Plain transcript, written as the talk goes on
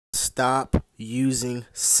stop using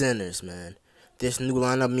centers, man. This new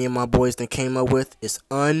lineup me and my boys that came up with is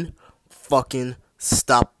unfucking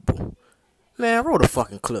stoppable. Man, roll the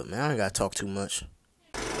fucking clip, man. I ain't gotta talk too much.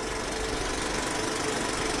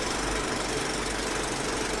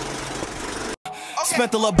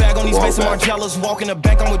 Spent a little bag on these Mason Margellas. Walking the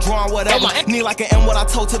bank, I'm withdrawing whatever. Need like an M, what I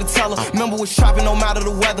told to the teller. Remember was trapping no matter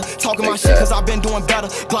the weather. Talking my shit cause I've been doing better.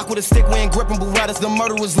 Glock with a stick, we ain't gripping Berettas. The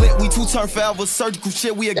murder was lit, we two turn forever. Surgical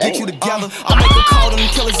shit, we'll get you together. I'll make a call to them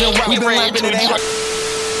killers in rap. We been rapping, it ain't hard.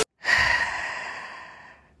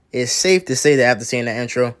 It's safe to say that after seeing that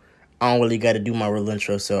intro, I don't really gotta do my real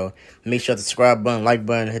intro. So make sure to subscribe button, like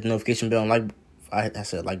button, hit the notification bell, and like. I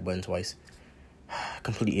said like button twice.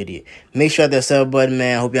 Complete idiot. Make sure that sub button,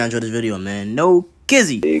 man. Hope y'all enjoyed this video, man. No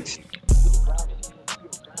kizzy. The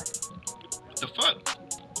fuck?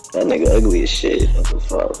 That nigga ugly as shit. What the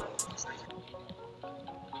fuck?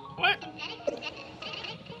 What?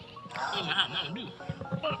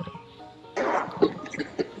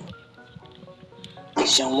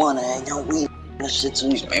 It's your one, ain't no weed. Shit too.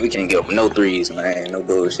 Man, we can't get up no threes, man. No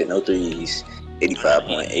bullshit, no threes.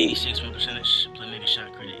 85.8. 86% playmaking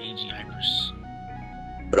shot creator, AG Ipers.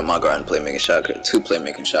 But I'm not guarding playmaking shot creator. Two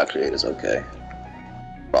playmaking shot creators, okay.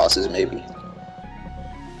 Bosses, maybe.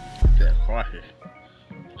 That crosses.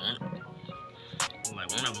 Like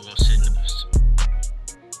one of them gonna sit in the best.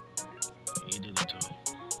 You did it to him.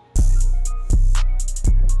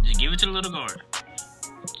 Just give it to the little guard.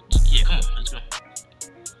 Yeah, come on, let's go.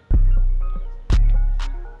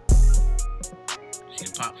 See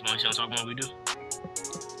the pop, you know what I'm talking about we do?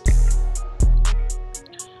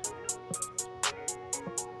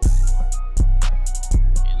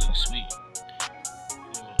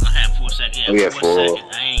 Yeah, we got 4.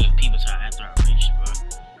 I ain't peeping time after I reached, bro.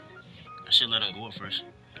 I should let him go up first.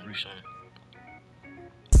 Reach on him.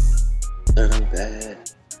 Turn bad.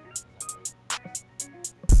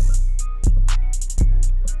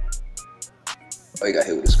 Oh, you got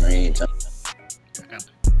hit with the screen.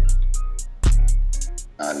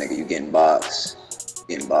 Nah, nigga, you getting boxed.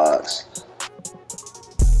 Getting boxed.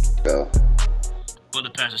 Go. Bullet the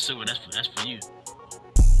pass to Silver, that's for you.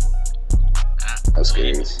 No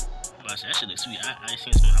scary. That shit looks sweet. I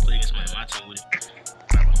seen some. I played against somebody on my team with it.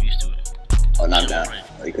 I'm used to it. Oh, not down.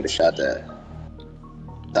 Oh, you could have shot that.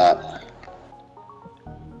 Stop.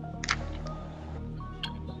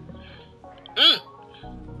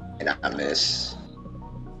 And I miss.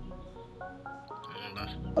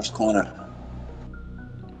 Watch corner.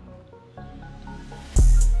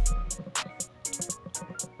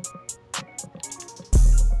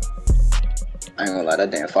 I ain't gonna lie,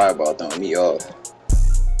 that damn fireball throwing me off.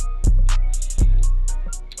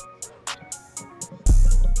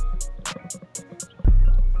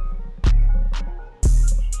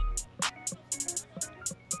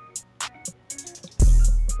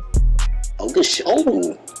 Oh, good shot.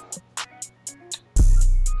 Oh!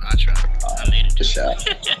 I tried. I made it. Good shot.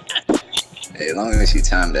 Hey, as long as you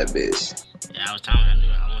timed that bitch. Yeah, I was timing. I knew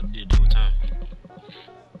I wanted to do it time.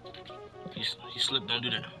 If you slip, don't do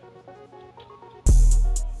that.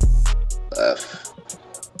 Left.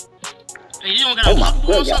 Hey, you don't got a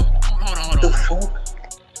ball or something? Hold on.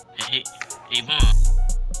 Hey, Vaughn.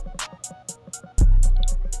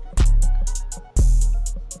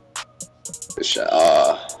 Good shot.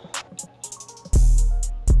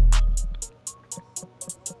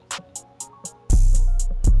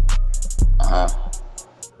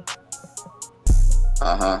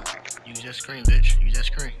 Use that screen, bitch. Use that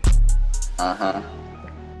screen.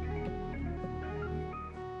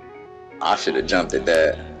 I should have jumped at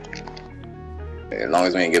that. As long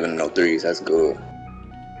as we ain't giving him no threes, that's good.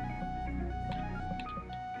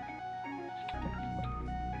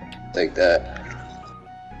 Take that.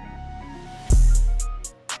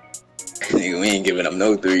 Nigga, we ain't giving him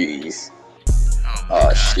no threes.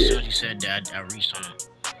 Oh shit. As soon as you said that, I reached on him.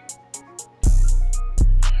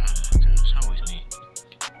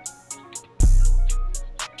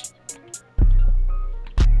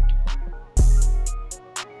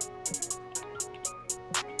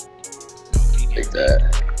 Take that.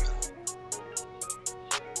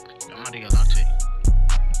 I'm about to get locked in.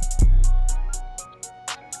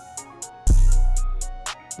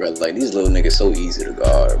 Bro, like these little niggas so easy to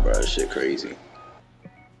guard, bro. Shit crazy.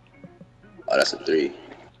 Oh, that's a 3.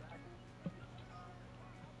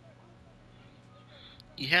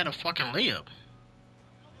 You had a fucking layup.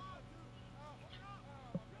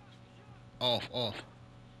 Off.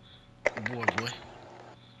 Good boy.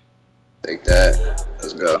 Take that.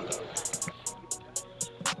 Let's go.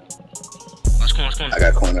 Let's go. I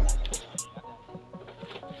got corner.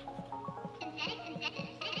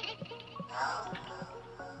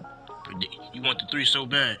 You want the 3 so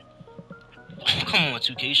bad. Come on,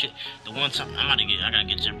 2K. You should. The one time I gotta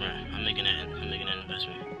get your brand. I'm making that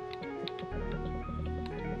investment.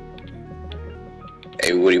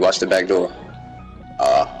 Hey, Woody, watch the back door.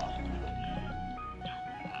 Oh,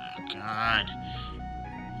 God.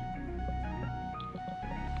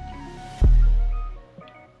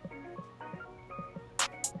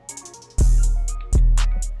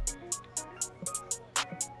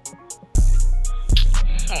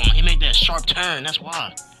 Oh, he made that sharp turn. That's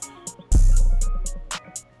why.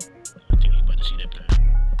 I think you about to see that pass.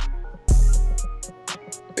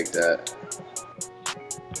 Like that.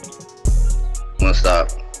 One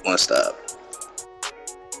stop. One stop.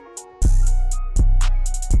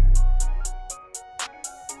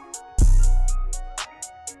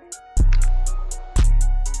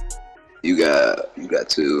 You got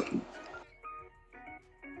 2.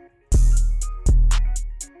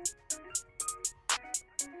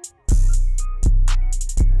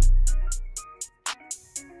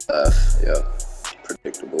 Yeah.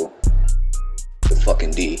 Predictable. The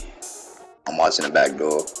fucking D. I'm watching the back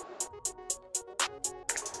door.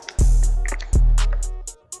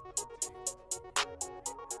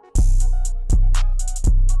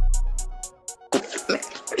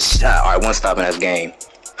 Alright, one stop in that's game.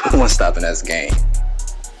 One stop in that's game.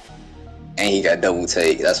 And he got double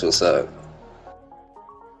take. That's what's up.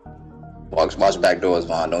 Watch back doors,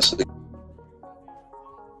 Vaughn. Don't sleep.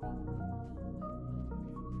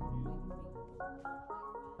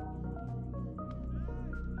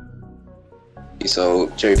 So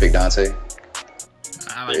cherry pick Dante.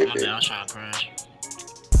 I like my bad. I was trying to crash.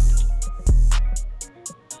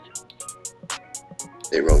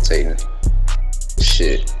 They rotating.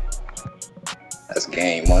 Shit. That's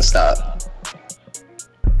game. One stop.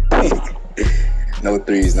 No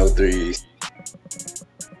threes. No threes.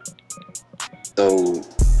 So.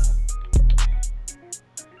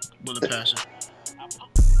 Bullet passer.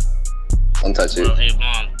 Don't touch it. Bro, hey,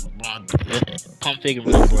 Vaughn, pump figure,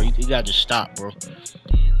 bro. You gotta just stop, bro.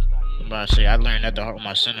 I'm about to say, I learned that the heart with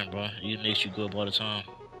my center, bro. It makes you go up all the time.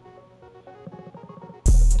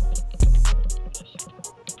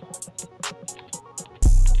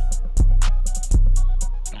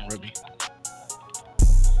 Don't rip me.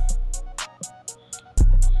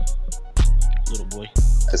 Little boy.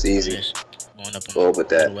 That's easy. Yes. Going up Go up with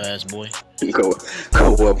that. little ass boy. Go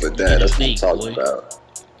up with that. That's what I'm talking about.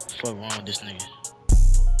 Fuck wrong with this nigga?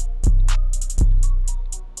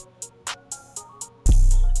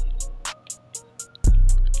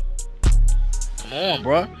 Come on,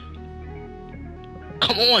 bro.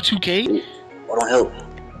 Come on, 2K. What don't help?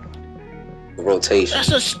 The rotation.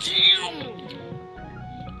 That's a steal.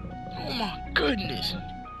 Oh my goodness.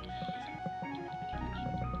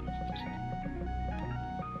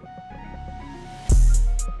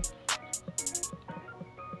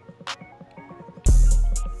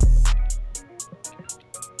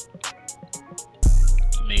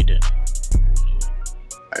 Made it.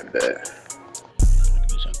 I bet. Get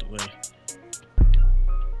this out the way.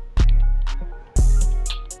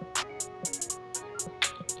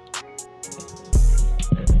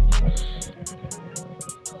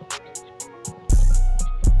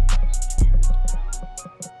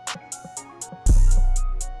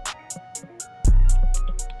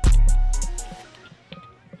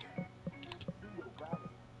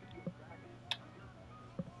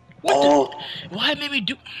 What the? Why it made me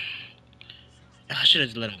do? I should have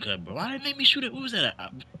just let him cut, bro. Why did it make me shoot it? What was that?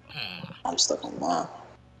 I'm stuck on mine.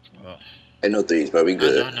 Oh. Hey, no threes, bro. We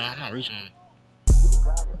good. No, I'm not reaching him.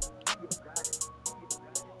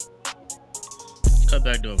 Cut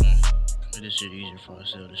back door, man. Make this shit easier before I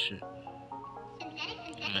sell this shit.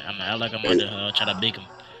 I'm gonna act like I'm under try to bake him.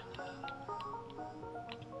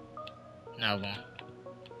 Now, Vaughn.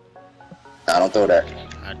 Nah, don't throw that.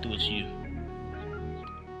 I do it to you.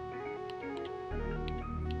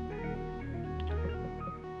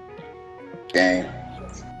 Game.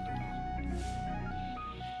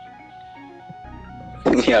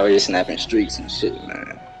 Yeah, we're just snapping streaks and shit,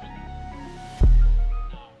 man.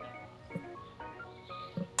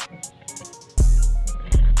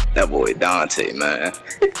 That boy Dante, man.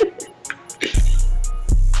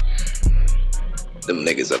 Them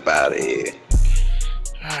niggas up out of here.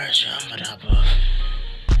 Alright, y'all, I'm gonna hop off.